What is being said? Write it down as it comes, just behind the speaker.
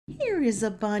Here is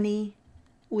a bunny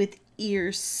with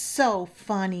ears so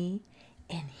funny,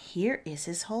 and here is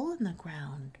his hole in the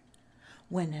ground.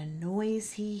 When a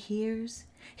noise he hears,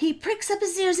 he pricks up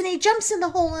his ears and he jumps in the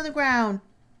hole in the ground.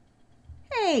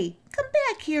 Hey, come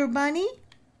back here, bunny.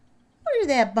 Where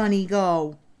did that bunny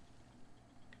go?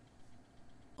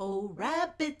 Oh,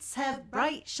 rabbits have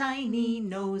bright, shiny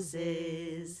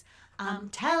noses. I'm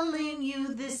telling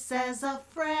you this as a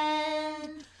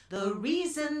friend. The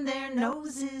reason their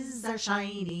noses are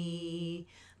shiny,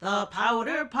 the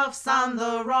powder puff's on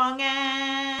the wrong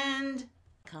end.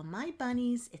 Come, my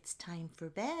bunnies, it's time for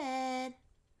bed.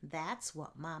 That's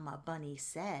what Mama Bunny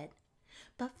said.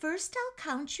 But first I'll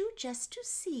count you just to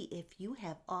see if you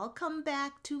have all come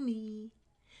back to me.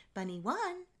 Bunny 1,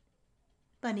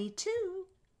 Bunny 2,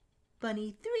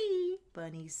 Bunny 3,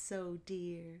 Bunny so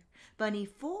dear. Bunny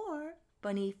 4,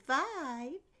 Bunny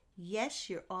 5, yes,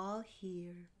 you're all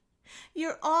here.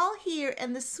 You're all here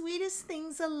and the sweetest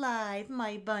things alive,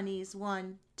 my bunnies.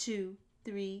 1, 2,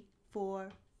 3, 4,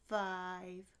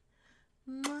 5.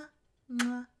 Mwah,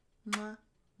 mwah, mwah,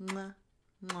 mwah,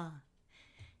 mwah.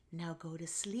 Now go to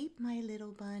sleep, my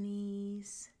little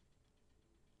bunnies.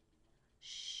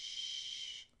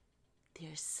 Shh,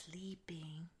 they're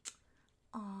sleeping.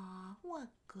 Aw, what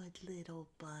good little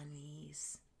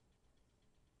bunnies.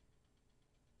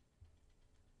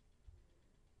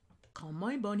 Come,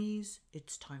 my bunnies,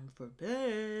 it's time for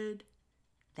bed.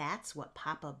 That's what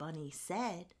Papa Bunny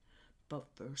said. But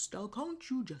first I'll count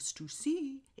you just to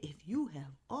see if you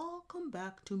have all come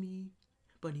back to me.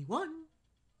 Bunny 1,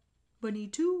 Bunny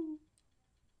 2,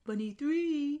 Bunny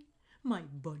 3, my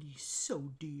bunny's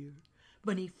so dear.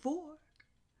 Bunny 4,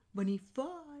 Bunny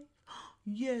 5,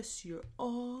 yes, you're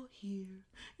all here.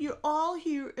 You're all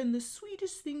here and the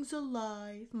sweetest things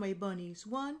alive, my bunnies.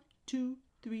 1, 2,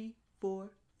 3,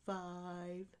 4,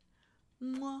 5.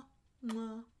 Mwah,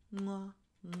 mwah, mwah,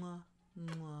 mwah,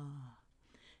 mwah.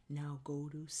 Now go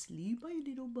to sleep, my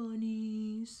little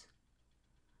bunnies.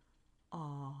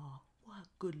 Aw, what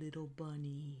good little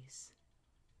bunnies.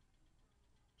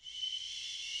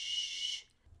 Shh.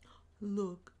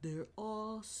 Look, they're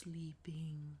all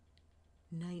sleeping.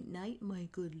 Night, night, my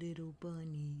good little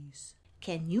bunnies.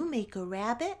 Can you make a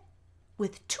rabbit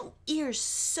with 2 ears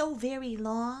so very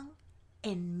long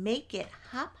and make it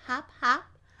hop, hop,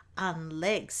 hop on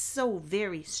legs so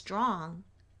very strong?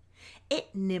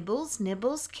 It nibbles,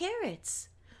 nibbles carrots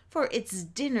for its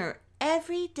dinner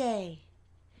every day.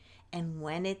 And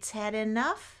when it's had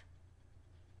enough,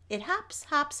 it hops,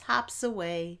 hops, hops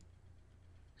away.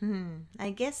 I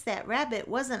guess that rabbit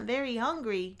wasn't very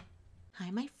hungry.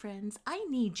 Hi, my friends. I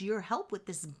need your help with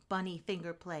this bunny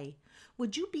finger play.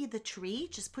 Would you be the tree?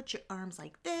 Just put your arms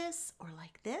like this or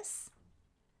like this.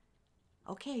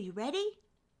 Okay, are you ready?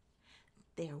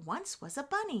 There once was a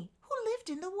bunny who lived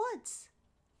in the woods.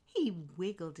 He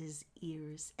wiggled his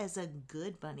ears as a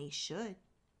good bunny should.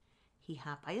 He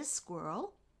hopped by a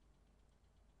squirrel.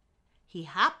 He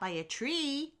hopped by a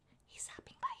tree. He's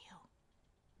hopping by you.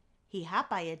 He hopped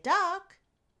by a duck.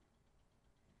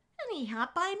 And he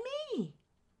hopped by me.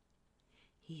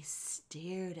 He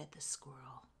stared at the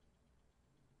squirrel.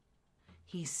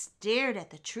 He stared at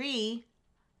the tree.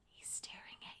 He's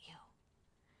staring at you.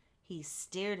 He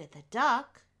stared at the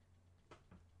duck.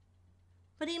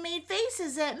 But he made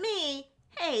faces at me.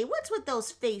 Hey, what's with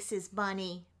those faces,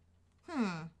 Bunny?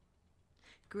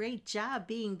 Great job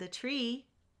being the tree.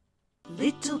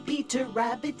 Little Peter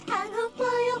Rabbit had a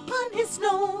fly upon his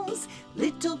nose.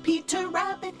 Little Peter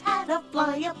Rabbit had a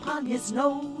fly upon his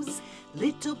nose.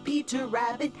 Little Peter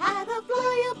Rabbit had a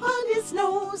fly upon his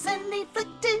nose, and he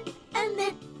flicked it and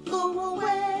it flew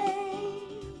away.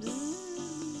 Bzzz.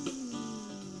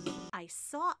 I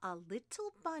saw a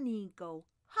little bunny go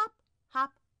hop,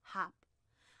 hop, hop.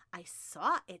 I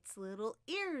saw its little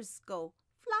ears go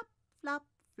flop, flop,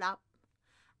 flop.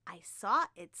 I saw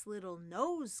its little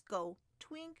nose go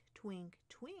twink, twink,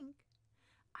 twink.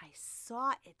 I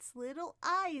saw its little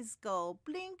eyes go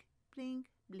blink,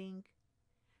 blink, blink.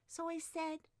 So I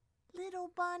said, "Little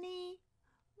bunny,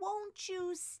 won't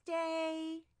you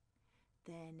stay?"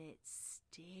 Then it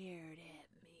stared at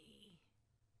me.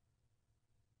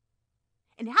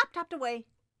 And it hopped away.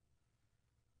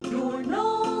 You're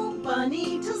no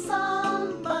bunny till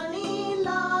somebody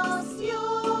lost you.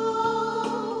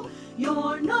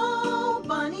 You're no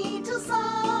bunny till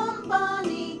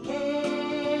somebody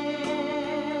cares.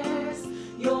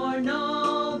 You're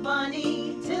no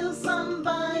bunny till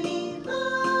somebody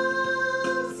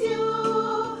loves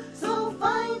you. So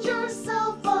find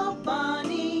yourself a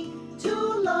bunny to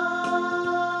love.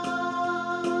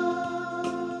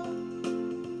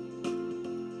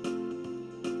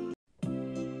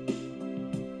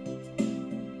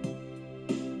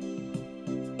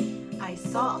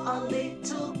 saw a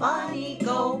little bunny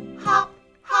go hop,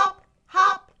 hop,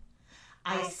 hop.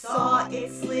 I saw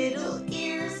its little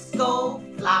ears go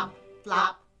flop,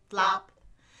 flop, flop.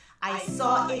 I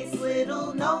saw its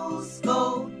little nose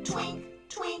go twink,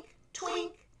 twink,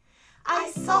 twink.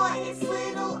 I saw its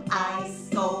little eyes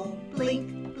go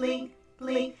blink, blink,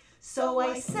 blink. So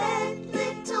I said,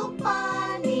 little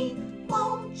bunny,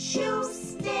 won't you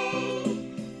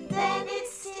stay? Then it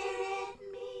stared at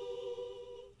me,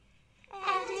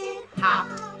 and it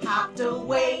hopped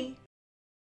away.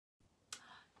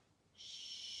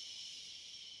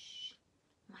 Shh,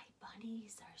 my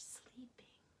bunnies are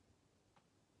sleeping.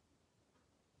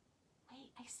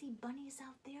 Wait, I see bunnies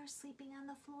out there sleeping on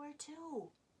the floor too.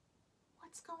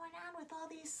 What's going on with all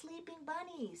these sleeping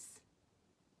bunnies?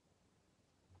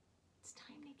 It's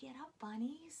time to get up,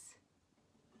 bunnies.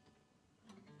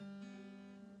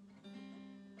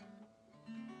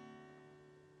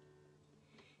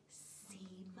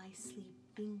 See my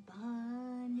sleeping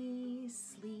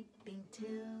bunnies sleeping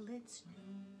till it's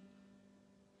noon.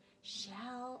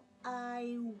 Shall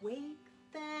I wake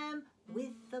them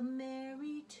with a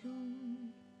merry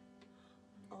tune?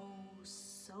 Oh,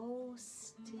 so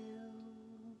still.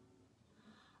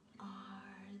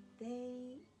 Are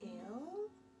they ill?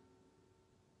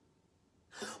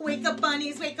 Wake up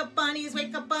bunnies, wake up bunnies,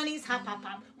 wake up bunnies, hop, hop,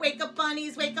 hop. Wake up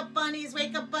bunnies, wake up bunnies,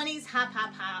 wake up bunnies, hop,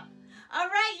 hop, hop. All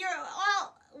right, you're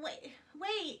all, wait.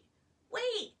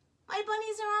 My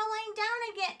bunnies are all lying down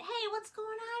again. Hey, what's going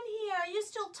on here? Are you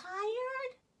still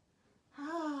tired?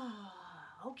 Oh,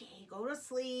 okay, go to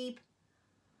sleep.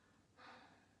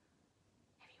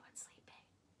 Everyone's sleeping.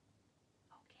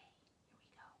 Okay, here we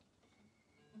go.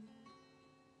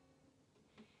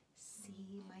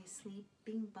 See my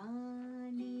sleeping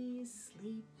bunnies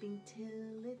sleeping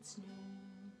till it's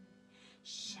noon.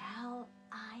 Shall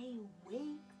I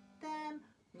wake them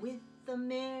with a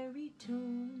merry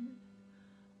tune?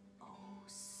 Oh,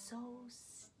 so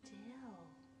still.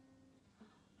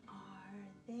 Are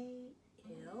they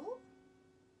ill?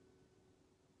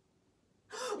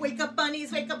 Wake up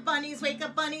bunnies, wake up bunnies, wake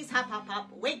up bunnies, hop, hop,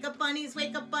 hop. Wake up bunnies,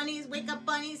 wake up bunnies, wake up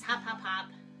bunnies, hop, hop, hop.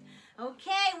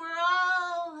 Okay, we're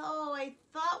all,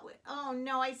 oh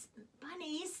no,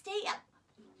 bunnies, stay up.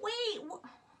 Wait,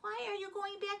 why are you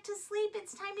going back to sleep?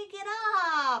 It's time to get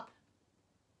up.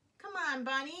 Come on,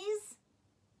 bunnies.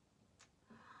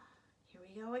 Here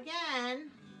we go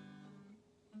again.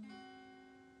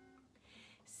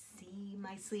 See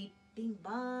my sleeping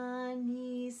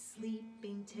bunnies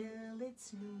sleeping till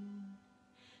it's noon.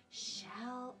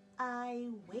 Shall I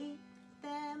wake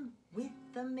them with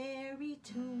a merry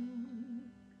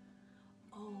tune?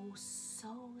 Oh,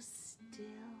 so still.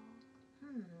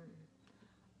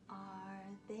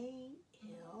 Are they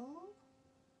ill?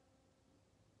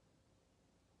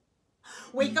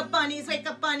 Wake up bunnies, wake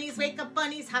up bunnies, wake up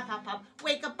bunnies, hop, hop, hop.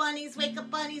 Wake up bunnies, wake up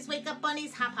bunnies, wake up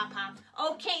bunnies, hop, hop, hop.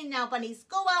 Okay, now bunnies,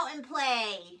 go out and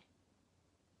play.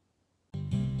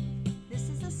 This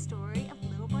is a story of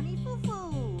Little Bunny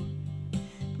Foo-Foo.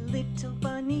 Little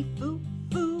bunny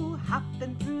Foo-Foo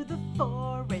hopping through the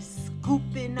forest,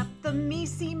 scooping up the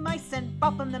measly mice and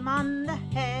bopping them on the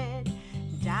head.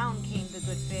 Down came the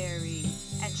good fairy,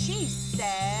 and she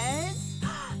said,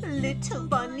 Little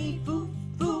bunny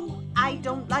Foo-Foo, I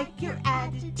don't like your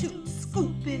attitude,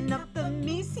 scooping up the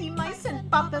measly mice and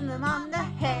bopping them on the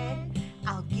head.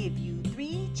 I'll give you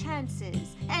 3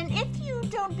 chances, and if you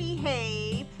don't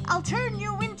behave, I'll turn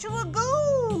you into a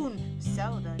goon.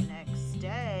 So the next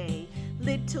day,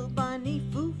 little bunny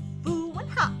Foo-Foo went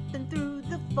hopping through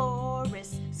the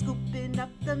forest, scooping up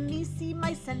the measly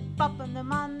mice and bopping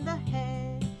them on the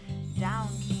head. Down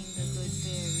came the good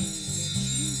fairy, and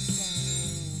she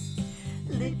said,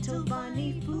 Little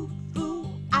bunny Foo-Foo,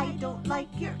 I don't like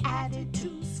your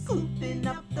attitude, scooping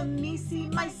up the measly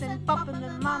mice and bopping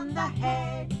them on the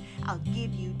head. I'll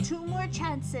give you 2 more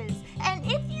chances, and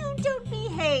if you don't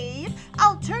behave,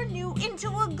 I'll turn you into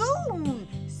a goon.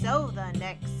 So the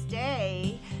next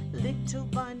day, little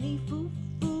bunny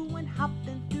Foo-Foo went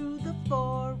hopping through the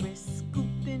forest,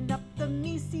 scooping up the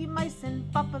measly mice and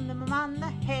bopping them on the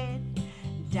head.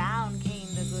 Down came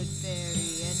the good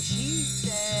fairy, and she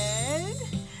said,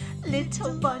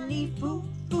 Little bunny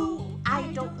Foo-Foo, I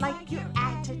don't like your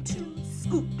attitude,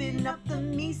 scooping up the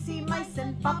measly mice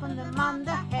and bopping them on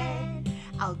the head.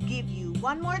 I'll give you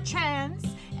 1 more chance,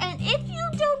 and if you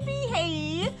don't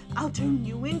behave, I'll turn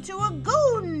you into a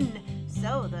goon.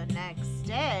 So the next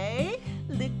day,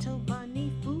 little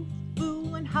bunny Foo-Foo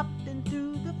went hopping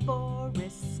through the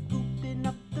forest, scooping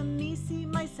up the measly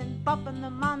mice and bopping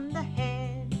them on the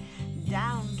head.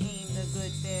 Down came the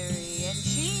good fairy, and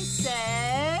she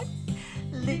said,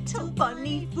 Little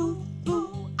bunny Foo-Foo,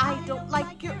 I don't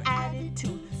like your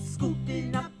attitude,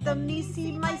 scooping up the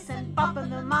measly mice and bopping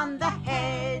them on the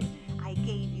head. I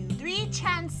gave you 3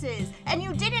 chances and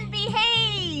you didn't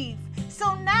behave.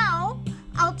 So now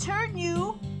I'll turn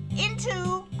you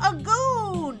into a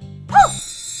goon.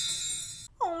 Poof!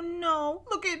 Oh no,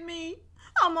 look at me.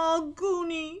 I'm all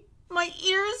goony. My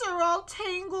ears are all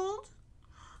tangled.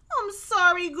 I'm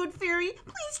sorry, good fairy.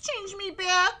 Please change me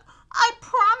back. I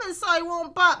promise I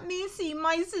won't bop measly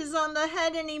mices on the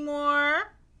head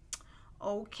anymore.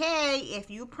 Okay, if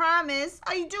you promise.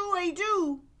 I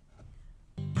do.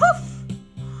 Poof!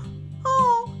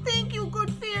 Oh, thank you,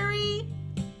 good fairy.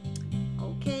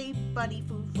 Okay, Buddy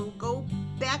Foo-Foo, go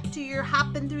back to your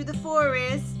hopping through the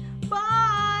forest.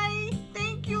 Bye!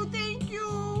 Thank you.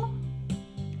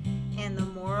 And the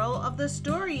moral of the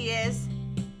story is,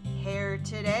 hair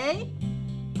today,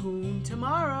 goon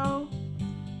tomorrow.